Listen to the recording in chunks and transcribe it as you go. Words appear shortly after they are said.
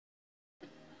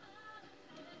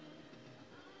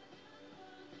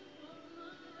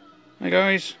Hey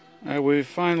guys, we've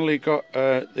finally got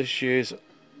this year's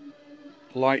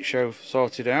light show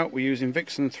sorted out. We're using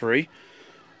Vixen 3,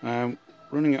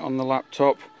 running it on the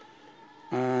laptop,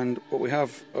 and what we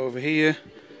have over here,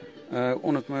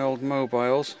 one of my old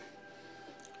mobiles,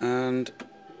 and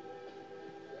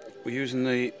we're using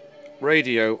the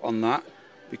radio on that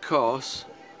because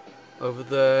over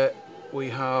there we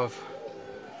have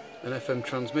an FM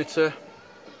transmitter.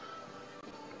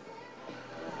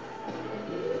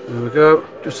 There we go,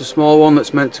 just a small one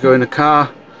that's meant to go in a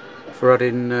car for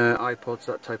adding iPods,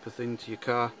 that type of thing, to your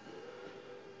car.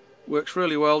 Works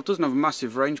really well, doesn't have a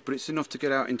massive range, but it's enough to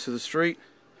get out into the street.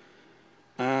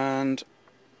 And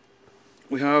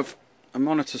we have a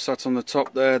monitor sat on the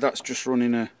top there, that's just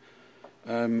running a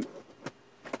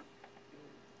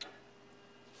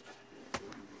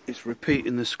it's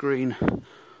repeating the screen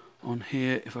on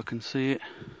here, if I can see it.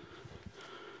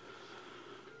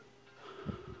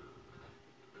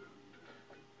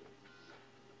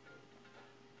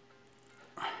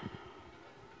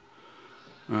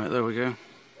 Right, there we go.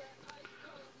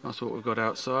 That's what we've got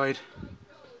outside.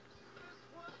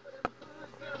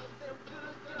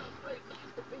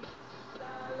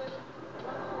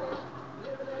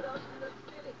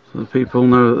 So the people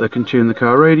know that they can tune the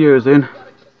car radios in.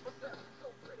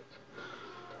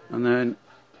 And then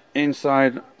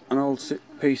inside an old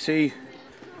PC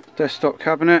desktop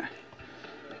cabinet,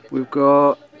 we've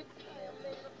got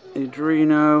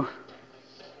Arduino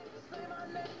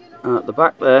at the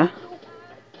back there.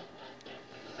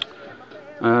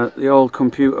 The old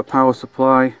computer power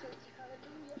supply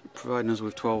providing us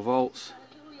with 12 volts,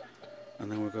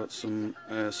 and then we've got some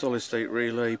solid state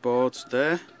relay boards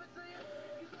there,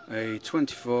 a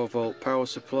 24 volt power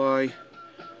supply,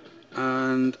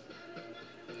 and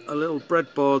a little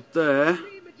breadboard there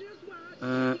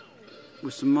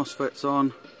with some MOSFETs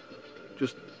on.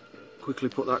 Just quickly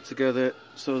put that together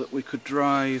so that we could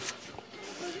drive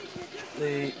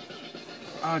the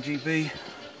RGB,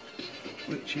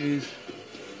 which is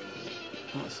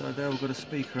that side there. We've got a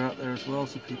speaker out there as well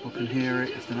so people can hear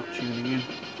it if they're not tuning in.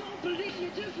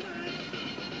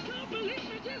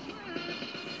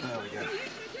 There we go.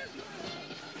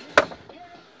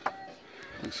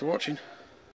 Thanks for watching.